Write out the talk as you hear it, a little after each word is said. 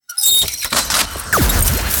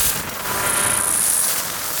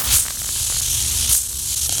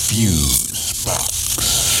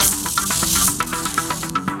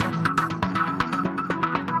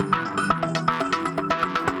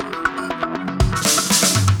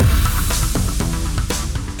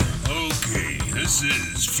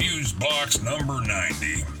Fusebox number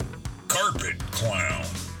 90. Carpet Clown.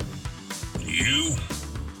 You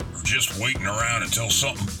are just waiting around until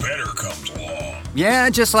something better comes along. Yeah,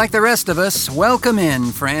 just like the rest of us. Welcome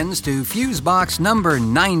in, friends, to Fusebox number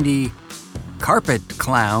 90, Carpet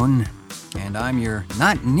Clown. And I'm your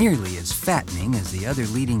not nearly as fattening as the other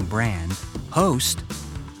leading brand host,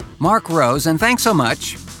 Mark Rose. And thanks so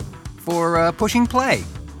much for pushing play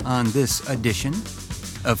on this edition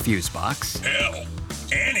of Fusebox. Hell,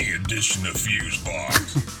 any edition of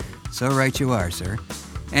Fusebox. So right you are, sir.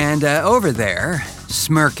 And over there,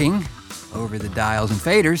 smirking over the dials and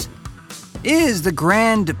faders, is the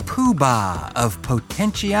grand poobah of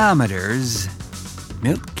potentiometers,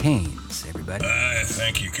 Milt Keynes, everybody.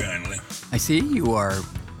 Thank you kindly. I see you are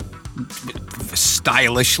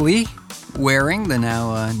stylishly wearing the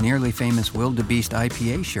now nearly famous Wildebeest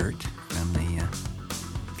IPA shirt from the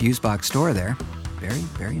Fusebox store there. Very,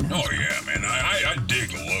 very nice. Oh, yeah, man. I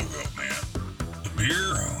dig the logo, man. The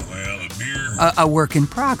beer. A work in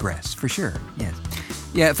progress, for sure, yes.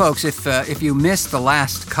 Yeah, folks, if you missed the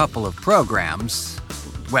last couple of programs,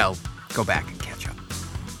 well, go back and catch up.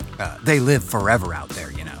 They live forever out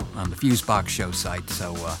there, you know, on the Fusebox show site,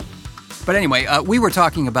 so... But anyway, we were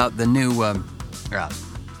talking about the new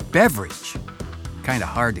beverage. Kind of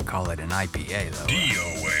hard to call it an IPA, though.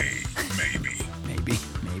 DOA, maybe.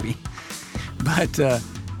 Maybe. But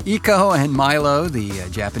Iko and Milo, the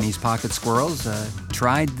Japanese pocket squirrels,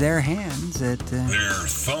 tried their hands at... Their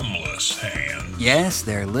thumbless hands. Yes,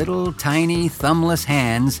 their little, tiny, thumbless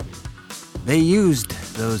hands. They used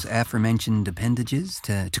those aforementioned appendages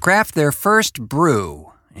to craft their first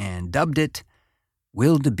brew and dubbed it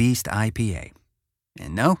Wildebeest IPA.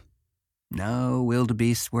 And no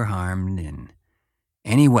wildebeests were harmed in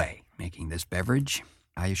any way making this beverage,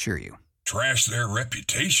 I assure you. Trash their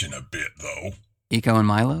reputation a bit, though. Iko and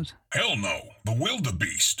Milo's? Hell no. The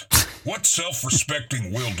wildebeest. What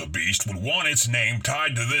self-respecting wildebeest would want its name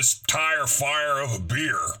tied to this tire fire of a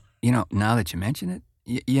beer? You know, now that you mention it,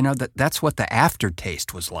 you know, that's what the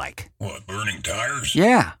aftertaste was like. What, burning tires?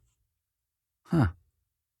 Yeah. Huh.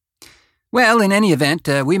 Well, in any event,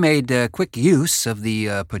 we made quick use of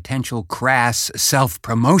the potential crass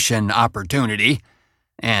self-promotion opportunity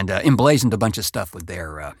and emblazoned a bunch of stuff with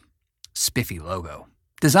their spiffy logo.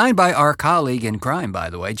 Designed by our colleague in crime, by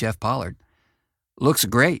the way, Jeff Pollard. Looks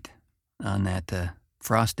great on that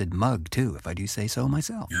frosted mug, too, if I do say so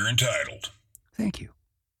myself. You're entitled. Thank you.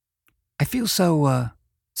 I feel so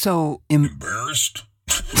embarrassed?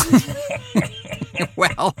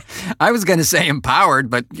 Well, I was going to say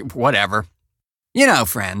empowered, but whatever. You know,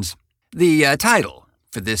 friends, the title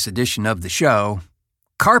for this edition of the show,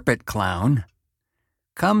 Carpet Clown,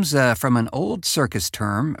 comes from an old circus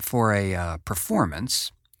term for a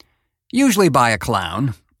performance, usually by a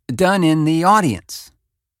clown, done in the audience,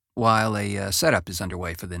 while a setup is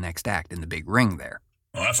underway for the next act in the big ring there.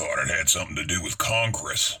 I thought it had something to do with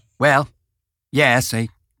Congress. Well, yes, a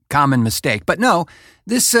common mistake. But no,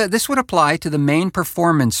 this would apply to the main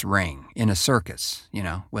performance ring in a circus, you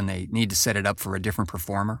know, when they need to set it up for a different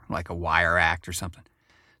performer, like a wire act or something.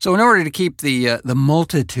 So in order to keep the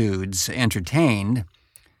multitudes entertained,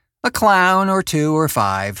 a clown or two or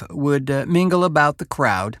five would mingle about the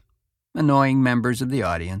crowd, annoying members of the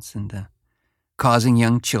audience and causing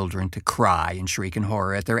young children to cry and shriek in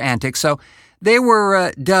horror at their antics. So they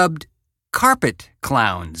were dubbed carpet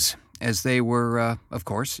clowns, as they were, of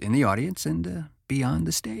course, in the audience and beyond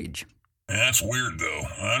the stage. That's weird, though.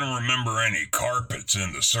 I don't remember any carpets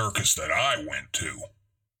in the circus that I went to.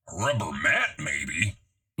 A rubber mat, maybe.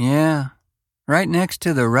 Yeah, right next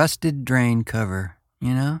to the rusted drain cover,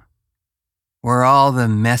 you know? Where all the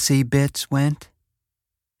messy bits went?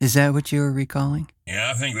 Is that what you were recalling?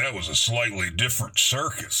 Yeah, I think that was a slightly different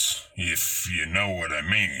circus, if you know what I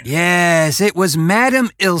mean. Yes, it was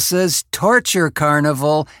Madame Ilsa's Torture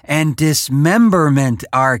Carnival and Dismemberment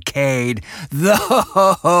Arcade.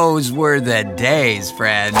 Those were the days,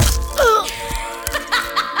 friends.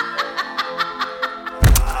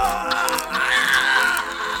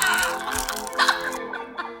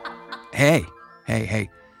 Hey.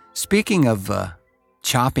 Speaking of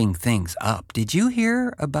chopping things up, did you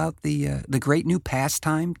hear about the great new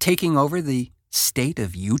pastime taking over the state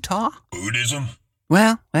of Utah? Buddhism?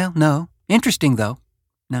 Well, no. Interesting, though.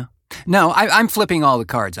 No, I'm flipping all the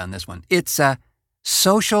cards on this one. It's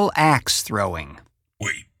social axe throwing.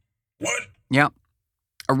 Wait, what? Yep.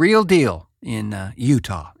 A real deal in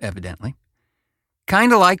Utah, evidently.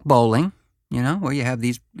 Kind of like bowling, you know, where you have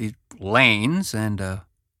these lanes and a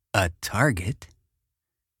target.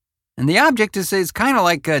 And the object is kind of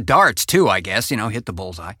like darts, too, I guess, you know, hit the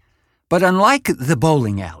bullseye. But unlike the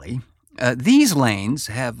bowling alley, These lanes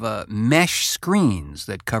have mesh screens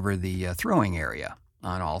that cover the throwing area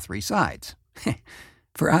on all three sides.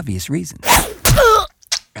 For obvious reasons. Oh,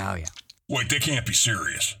 yeah. Wait, they can't be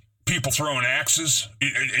serious. People throwing axes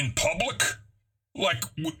in public? Like,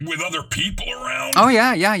 with other people around? Oh,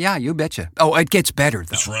 yeah, you betcha. Oh, it gets better,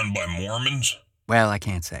 though. It's run by Mormons? Well, I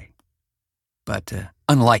can't say. But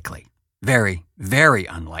unlikely. Very, very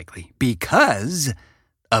unlikely. Because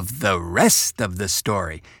of the rest of the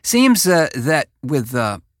story. Seems that with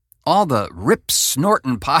all the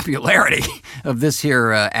rip-snorting popularity of this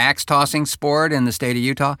here axe-tossing sport in the state of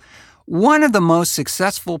Utah, one of the most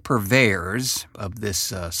successful purveyors of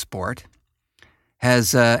this sport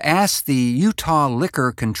has asked the Utah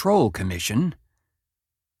Liquor Control Commission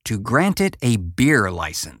to grant it a beer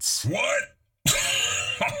license. What?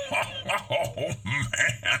 Oh,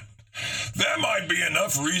 man. That might be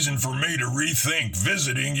enough reason for me to rethink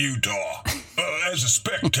visiting Utah. As a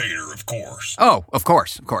spectator, of course. Oh, of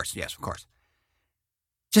course, yes, of course.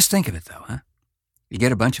 Just think of it, though, huh? You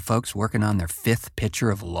get a bunch of folks working on their fifth pitcher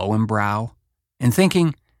of Lowenbrow and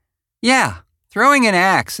thinking, yeah, throwing an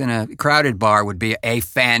axe in a crowded bar would be a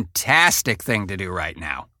fantastic thing to do right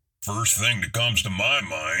now. First thing that comes to my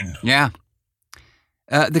mind. Yeah.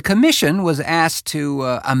 The commission was asked to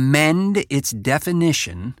amend its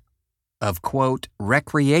definition of, quote,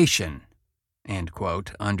 recreation, end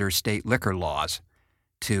quote, under state liquor laws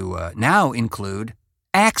to now include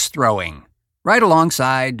axe throwing, right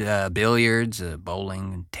alongside billiards,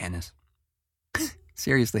 bowling, and tennis.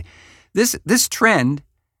 Seriously, this trend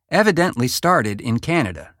evidently started in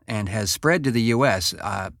Canada and has spread to the U.S.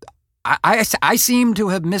 I seem to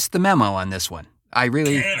have missed the memo on this one.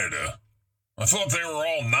 Canada? I thought they were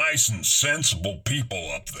all nice and sensible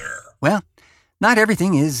people up there. Well, not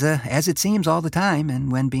everything is as it seems all the time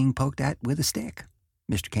and when being poked at with a stick,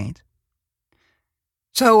 Mr. Keynes.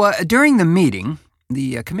 So during the meeting,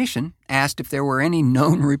 the commission asked if there were any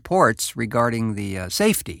known reports regarding the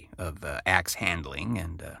safety of axe handling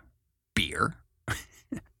and beer.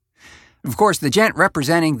 Of course, the gent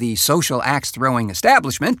representing the social axe-throwing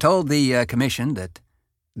establishment told the commission that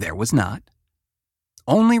there was not.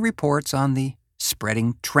 Only reports on the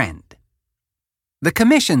spreading trend. The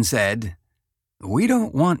commission said, "We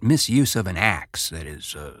don't want misuse of an axe that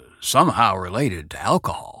is somehow related to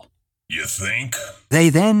alcohol." You think? They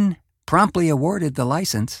then promptly awarded the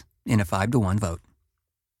license in a 5-1 vote.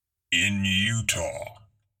 In Utah.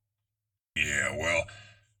 Yeah, well,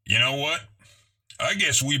 you know what? I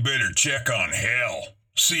guess we better check on hell.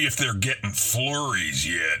 See if they're getting flurries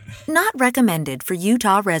yet. Not recommended for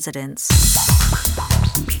Utah residents.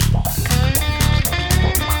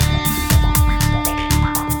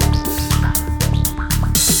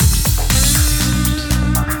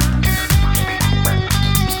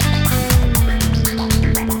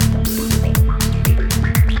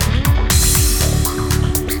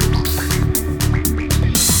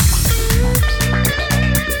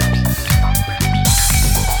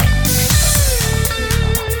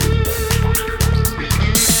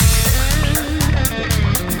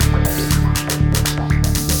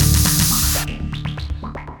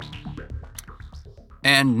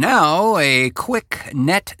 And now, a quick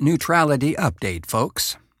net neutrality update,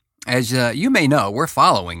 folks. As you may know, we're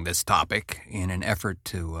following this topic in an effort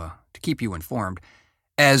to keep you informed,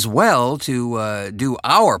 as well to do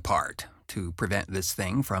our part to prevent this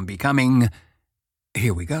thing from becoming,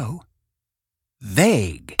 here we go,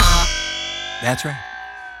 vague. That's right.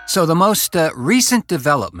 So the most recent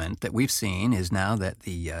development that we've seen is now that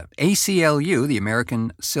the ACLU, the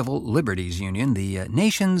American Civil Liberties Union, the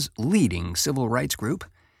nation's leading civil rights group,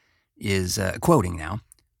 is, quoting now,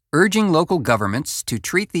 urging local governments to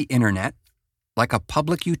treat the Internet like a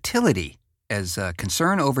public utility as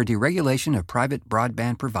concern over deregulation of private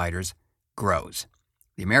broadband providers grows.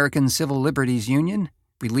 The American Civil Liberties Union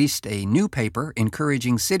released a new paper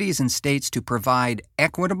encouraging cities and states to provide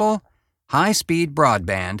equitable, high-speed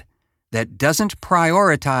broadband that doesn't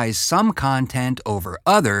prioritize some content over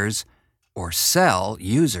others or sell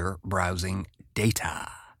user browsing data.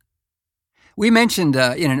 We mentioned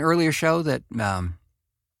in an earlier show that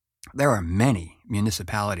there are many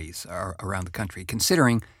municipalities around the country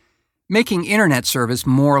considering making internet service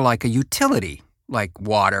more like a utility, like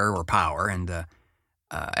water or power. And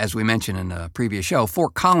as we mentioned in a previous show,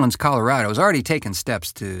 Fort Collins, Colorado has already taken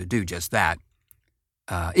steps to do just that.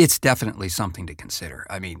 It's definitely something to consider.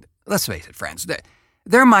 I mean, let's face it, friends,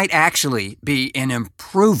 there might actually be an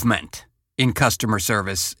improvement in customer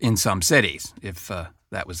service in some cities, if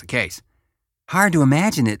that was the case. Hard to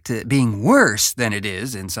imagine it being worse than it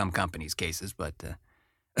is in some companies' cases, but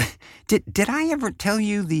did I ever tell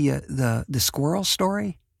you the squirrel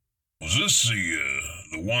story? Was this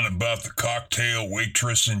the one about the cocktail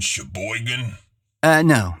waitress in Sheboygan?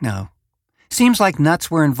 No. Seems like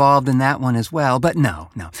nuts were involved in that one as well, but no.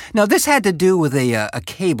 No, this had to do with a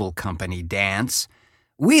cable company dance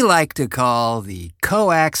we like to call the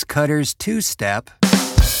coax cutters two-step.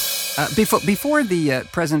 Before the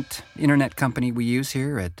present internet company we use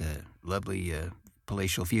here at lovely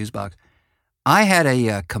palatial Fusebox, I had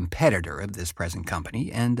a competitor of this present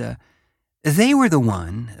company, and they were the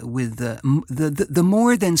one with the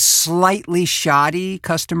more than slightly shoddy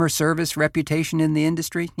customer service reputation in the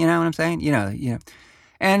industry. You know what I'm saying? You know.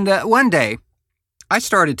 And one day, I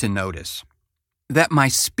started to notice that my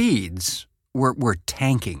speeds were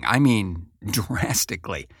tanking. I mean,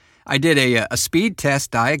 drastically. I did a speed test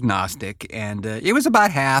diagnostic, and it was about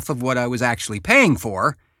half of what I was actually paying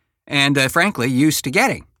for, and frankly, used to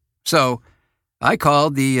getting. So I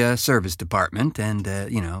called the service department, and,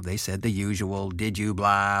 they said the usual, did you,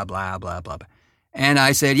 blah, blah, blah, blah. And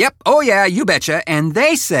I said, yep, oh yeah, you betcha. And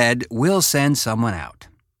they said, we'll send someone out.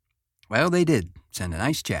 Well, they did send a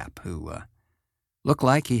nice chap who looked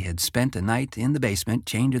like he had spent a night in the basement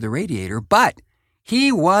chained to the radiator, but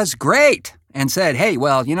he was great and said, hey,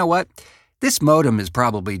 well, you know what? This modem is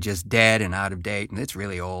probably just dead and out of date, and it's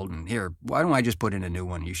really old, and here, why don't I just put in a new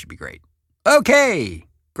one? You should be great. Okay,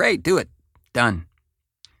 great, do it. Done.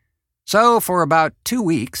 So for about 2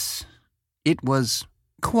 weeks, it was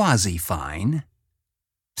quasi-fine.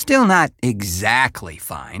 Still not exactly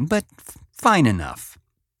fine, but fine enough.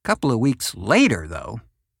 A couple of weeks later, though,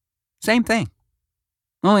 same thing.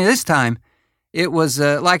 Only this time, it was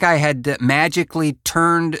like I had magically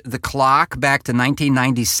turned the clock back to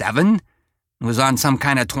 1997. It was on some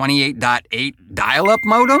kind of 28.8 dial-up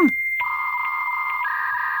modem.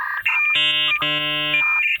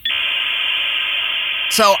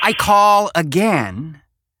 So I call again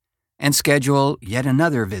and schedule yet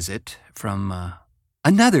another visit from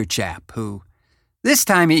another chap who, this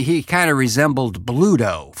time he kind of resembled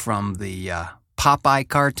Bluto from the Popeye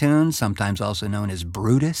cartoon, sometimes also known as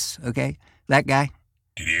Brutus, okay? That guy.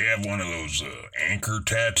 Did he have one of those anchor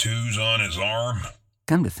tattoos on his arm?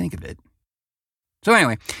 Come to think of it. So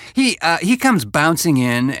anyway, he comes bouncing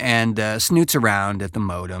in and snoots around at the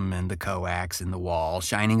modem and the coax in the wall,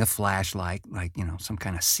 shining a flashlight like, some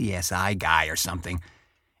kind of CSI guy or something.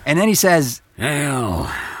 And then he says,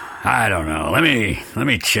 well, I don't know. Let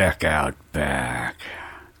me check out back.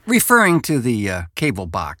 Referring to the cable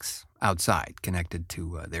box outside, connected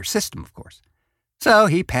to their system, of course. So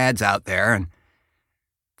he pads out there, and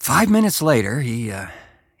 5 minutes later,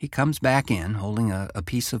 he comes back in holding a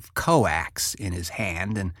piece of coax in his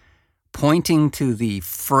hand and pointing to the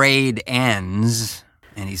frayed ends,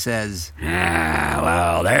 and he says,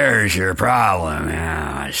 well, there's your problem.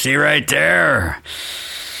 See right there?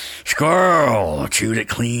 Squirrel chewed it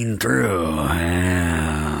clean through.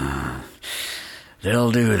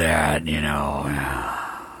 They'll do that,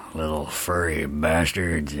 little furry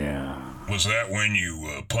bastards, yeah. Was that when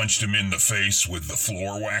you punched him in the face with the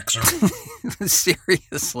floor waxer?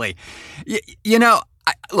 Seriously.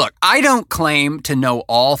 Look, I don't claim to know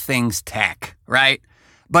all things tech, right?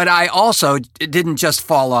 But I also didn't just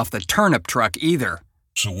fall off the turnip truck either.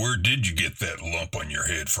 So where did you get that lump on your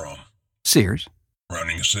head from? Sears.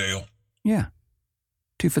 Running a sale? Yeah.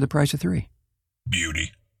 2 for the price of 3.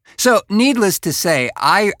 Beauty. So, needless to say,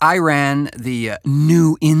 I ran the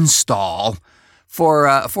new install for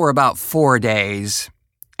about 4 days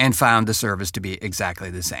and found the service to be exactly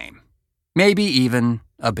the same. Maybe even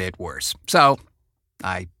a bit worse. So,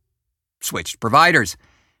 I switched providers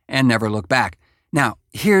and never looked back. Now,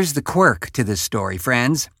 here's the quirk to this story,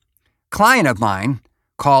 friends. Client of mine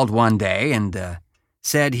called one day and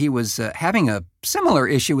said he was having a similar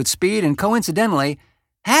issue with speed and coincidentally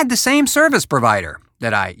had the same service provider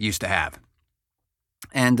that I used to have.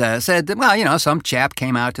 And said that, well, some chap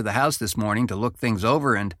came out to the house this morning to look things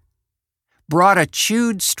over and brought a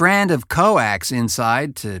chewed strand of coax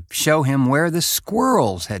inside to show him where the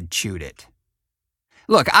squirrels had chewed it.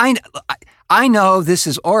 Look, I know this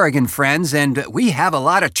is Oregon, friends, and we have a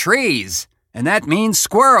lot of trees, and that means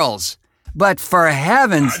squirrels. But for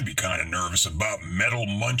heavens... I'd be kind of nervous about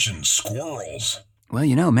metal-munching squirrels.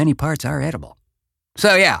 Well, many parts are edible.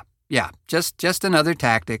 So, yeah, just another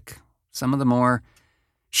tactic some of the more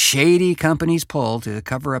shady companies pull to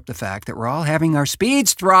cover up the fact that we're all having our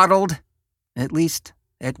speeds throttled, at least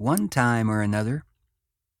at one time or another,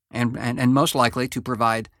 and most likely to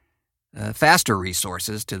provide faster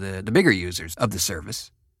resources to the bigger users of the service.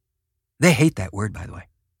 They hate that word, by the way.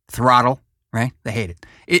 Throttle, right? They hate it.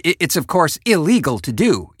 It's, of course, illegal to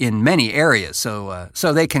do in many areas, so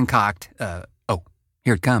they concoct,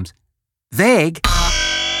 here it comes, vague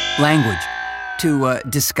Language to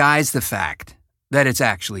disguise the fact that it's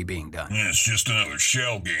actually being done. Yeah, it's just another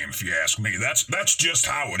shell game, if you ask me. That's just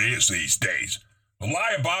how it is these days.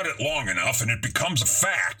 Lie about it long enough and it becomes a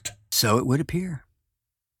fact. So it would appear.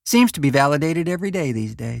 Seems to be validated every day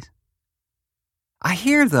these days. I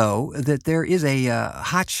hear, though, that there is a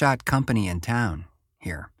hotshot company in town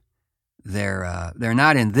here. They're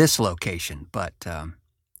not in this location, but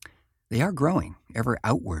they are growing ever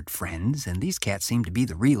outward, friends, and these cats seem to be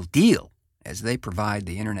the real deal as they provide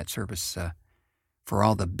the internet service for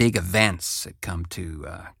all the big events that come to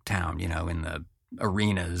town, in the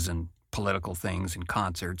arenas and political things and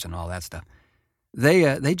concerts and all that stuff.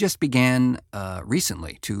 They just began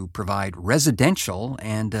recently to provide residential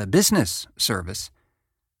and business service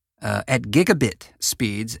at gigabit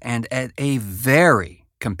speeds and at a very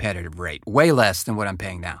competitive rate, way less than what I'm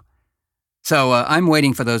paying now. So I'm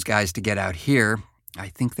waiting for those guys to get out here. I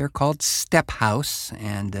think they're called Step House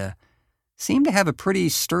and seem to have a pretty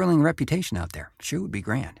sterling reputation out there. Sure would be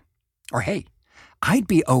grand. Or hey, I'd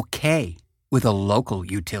be okay with a local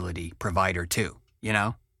utility provider too,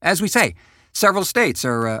 As we say, several states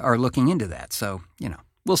are looking into that, so,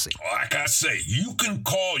 we'll see. Like I say, you can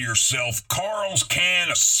call yourself Carl's Can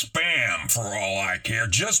of Spam for all I care.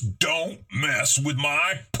 Just don't mess with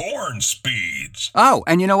my porn speeds. Oh,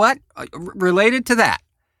 and you know what? Related to that,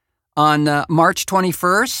 on March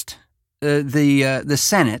 21st, the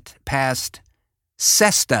Senate passed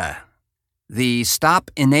SESTA, the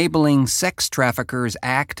Stop Enabling Sex Traffickers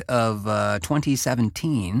Act of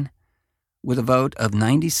 2017, with a vote of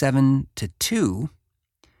 97-2.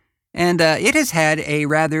 And it has had a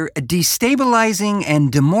rather destabilizing and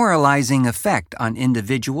demoralizing effect on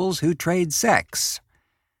individuals who trade sex,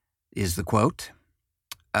 is the quote.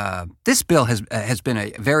 This bill has been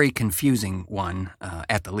a very confusing one,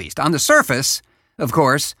 at the least. On the surface, of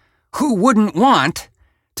course, who wouldn't want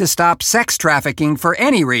to stop sex trafficking for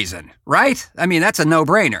any reason, right? I mean, that's a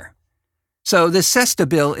no-brainer. So the SESTA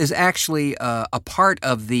bill is actually a part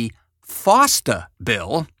of the FOSTA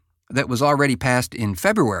bill that was already passed in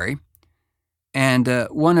February, and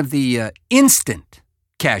one of the instant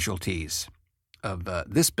casualties of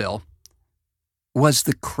this bill was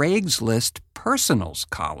the Craigslist Personals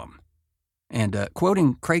column. And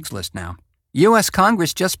quoting Craigslist now, U.S.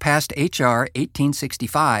 Congress just passed H.R.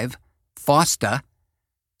 1865, FOSTA,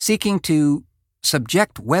 seeking to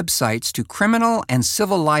subject websites to criminal and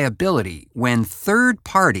civil liability when third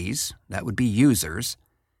parties, that would be users,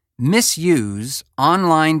 misuse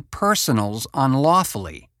online personals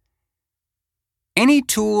unlawfully. Any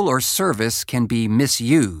tool or service can be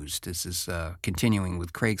misused. This is continuing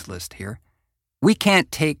with Craigslist here. We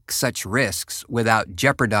can't take such risks without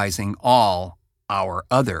jeopardizing all our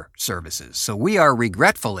other services. So we are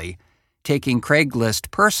regretfully taking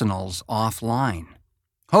Craigslist personals offline.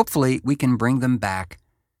 Hopefully, we can bring them back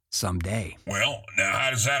someday. Well, now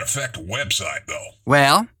how does that affect a website, though?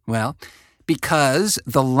 Well, because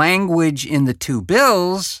the language in the two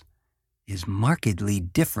bills is markedly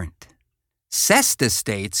different. SESTA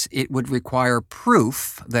states it would require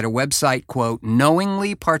proof that a website, quote,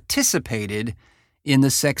 knowingly participated in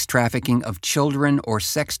the sex trafficking of children or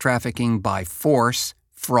sex trafficking by force,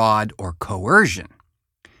 fraud, or coercion.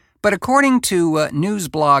 But according to news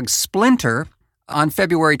blog Splinter, on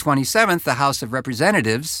February 27th, the House of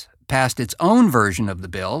Representatives passed its own version of the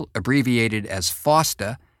bill, abbreviated as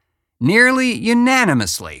FOSTA, nearly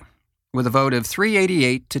unanimously, with a vote of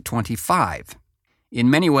 388-25. In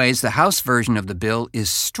many ways, the House version of the bill is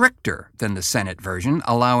stricter than the Senate version,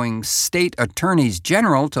 allowing state attorneys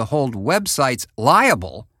general to hold websites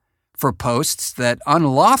liable for posts that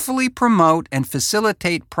unlawfully promote and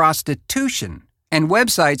facilitate prostitution, and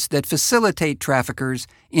websites that facilitate traffickers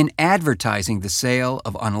in advertising the sale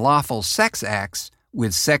of unlawful sex acts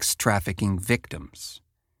with sex trafficking victims.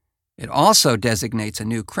 It also designates a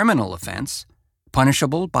new criminal offense,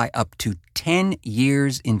 punishable by up to 10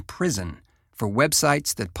 years in prison for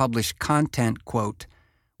websites that publish content, quote,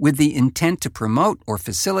 with the intent to promote or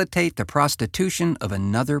facilitate the prostitution of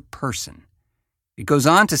another person. It goes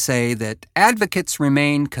on to say that advocates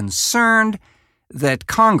remain concerned that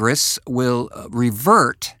Congress will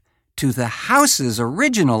revert to the House's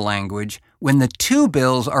original language when the two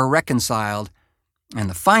bills are reconciled, and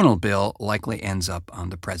the final bill likely ends up on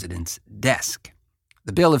the president's desk.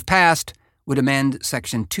 The bill, if passed, would amend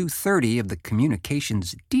Section 230 of the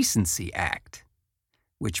Communications Decency Act,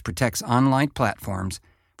 which protects online platforms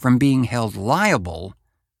from being held liable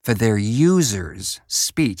for their users'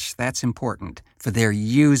 speech. That's important, for their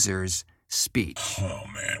users' speech. Oh,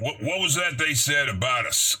 man. What was that they said about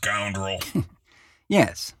a scoundrel?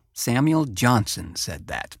 Yes, Samuel Johnson said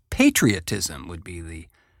that. Patriotism would be the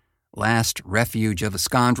last refuge of a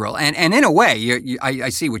scoundrel. And in a way, I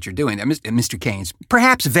see what you're doing there, Mr. Keynes.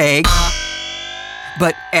 Perhaps vague,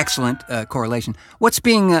 but excellent correlation. What's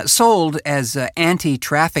being sold as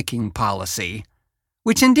anti-trafficking policy,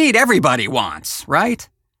 which indeed everybody wants, right,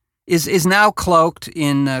 is now cloaked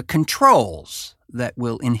in controls that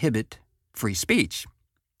will inhibit free speech.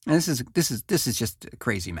 And this is just a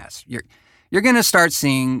crazy mess. You're going to start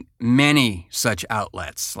seeing many such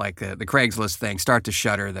outlets, like the Craigslist thing, start to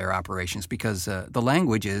shutter their operations because the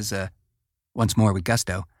language is, once more with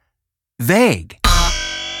gusto, vague.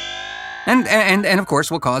 And of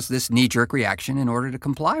course will cause this knee-jerk reaction in order to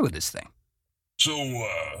comply with this thing. So,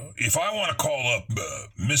 if I want to call up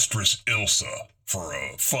Mistress Ilsa for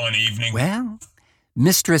a fun evening... Well,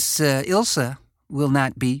 Mistress Ilsa will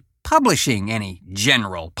not be publishing any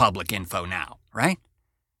general public info now, right?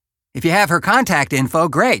 If you have her contact info,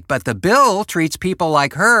 great, but the bill treats people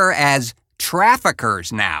like her as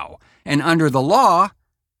traffickers now, and under the law,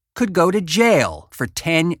 could go to jail for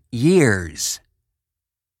 10 years.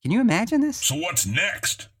 Can you imagine this? So what's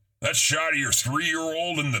next? That shot of your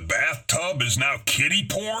 3-year-old in the bathtub is now kiddie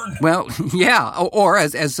porn? Well, yeah, or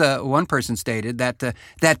as one person stated, that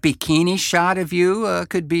bikini shot of you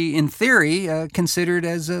could be, in theory, considered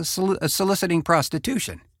as soliciting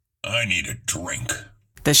prostitution. I need a drink.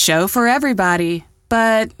 The show for everybody,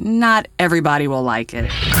 but not everybody will like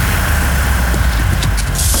it.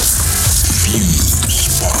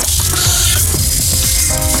 Fusebox.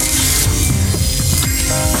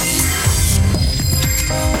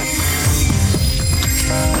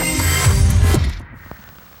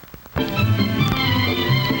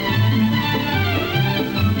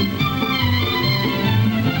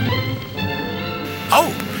 Oh,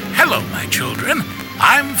 hello, my children.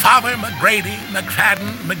 I'm Father McGrady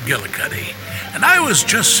McFadden McGillicuddy, and I was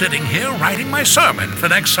just sitting here writing my sermon for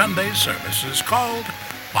next Sunday's services called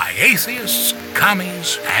Why Atheists,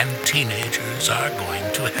 Commies, and Teenagers Are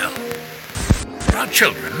Going to Hell. Now,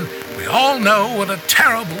 children, we all know what a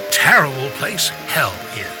terrible, terrible place hell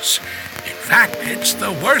is. In fact, it's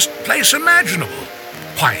the worst place imaginable.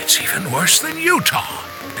 Why, it's even worse than Utah.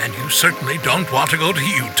 And you certainly don't want to go to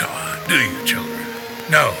Utah, do you, children?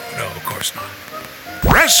 No, of course not.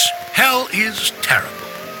 Yes, hell is terrible.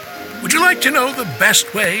 Would you like to know the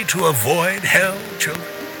best way to avoid hell, children?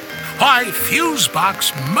 Why,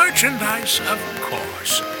 Fusebox merchandise, of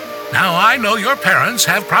course. Now, I know your parents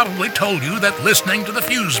have probably told you that listening to the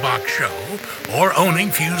Fusebox show or owning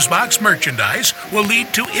Fusebox merchandise will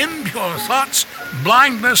lead to impure thoughts,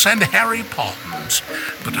 blindness, and hairy palms.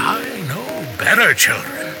 But I know better,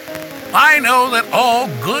 children. I know that all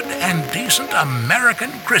good and decent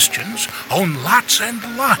American Christians own lots and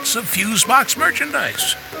lots of Fusebox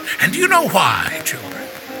merchandise. And you know why, children?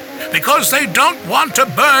 Because they don't want to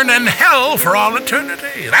burn in hell for all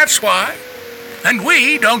eternity. That's why. And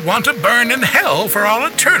we don't want to burn in hell for all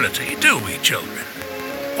eternity, do we, children?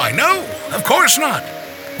 Why, no, of course not.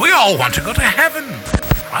 We all want to go to heaven,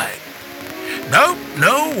 right? Nope,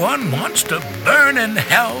 no one wants to burn in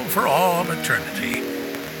hell for all eternity.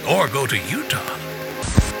 Or go to Utah.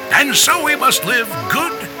 And so we must live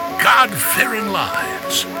good, God-fearing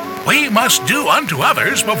lives. We must do unto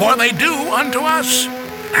others before they do unto us.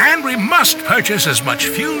 And we must purchase as much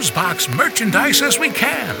Fusebox merchandise as we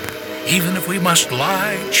can, even if we must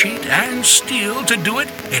lie, cheat, and steal to do it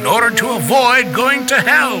in order to avoid going to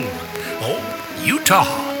hell. Oh,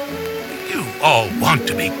 Utah. You all want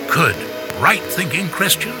to be good, right-thinking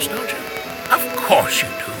Christians, don't you? Of course you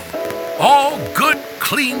do. All good,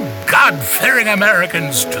 clean, God-fearing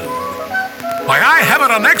Americans do. Why, I have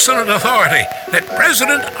it on excellent authority that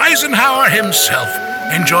President Eisenhower himself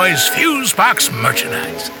enjoys Fusebox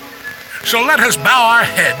merchandise. So let us bow our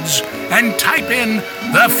heads and type in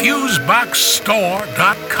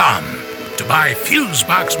thefuseboxstore.com to buy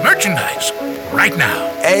Fusebox merchandise right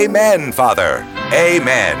now. Amen, Father.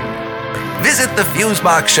 Amen. Visit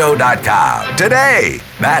thefuseboxshow.com today.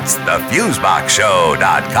 That's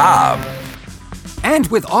thefuseboxshow.com. And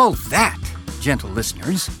with all that, gentle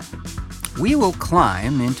listeners, we will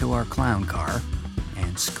climb into our clown car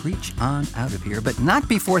and screech on out of here, but not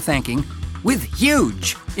before thanking, with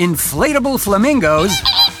huge inflatable flamingos,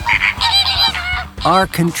 our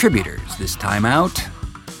contributors this time out: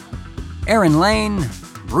 Aaron Lane,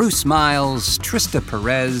 Bruce Miles, Trista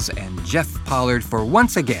Perez, and Jeff Pollard for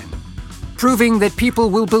once again proving that people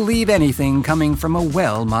will believe anything coming from a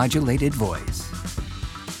well-modulated voice.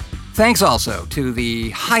 Thanks also to the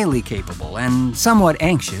highly capable and somewhat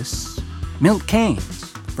anxious Milt Keynes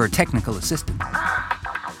for technical assistance.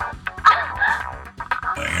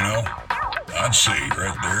 I'd say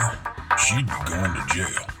right there, she'd be going to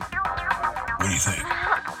jail. What do you think?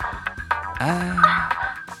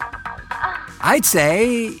 I'd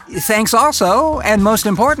say thanks also, and most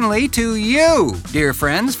importantly, to you, dear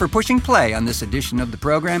friends, for pushing play on this edition of the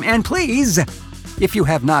program. And please, if you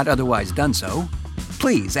have not otherwise done so,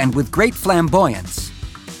 please, and with great flamboyance,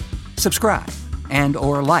 subscribe and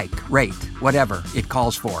or like, rate, whatever it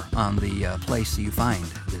calls for on the place you find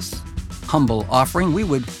this humble offering. We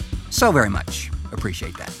would so very much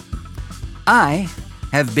appreciate that. I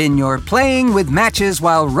have been your Playing with Matches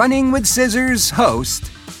While Running with Scissors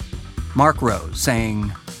host, Mark Rose,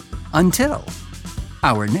 saying, until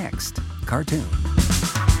our next cartoon.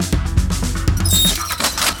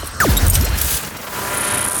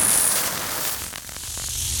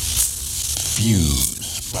 Fuse.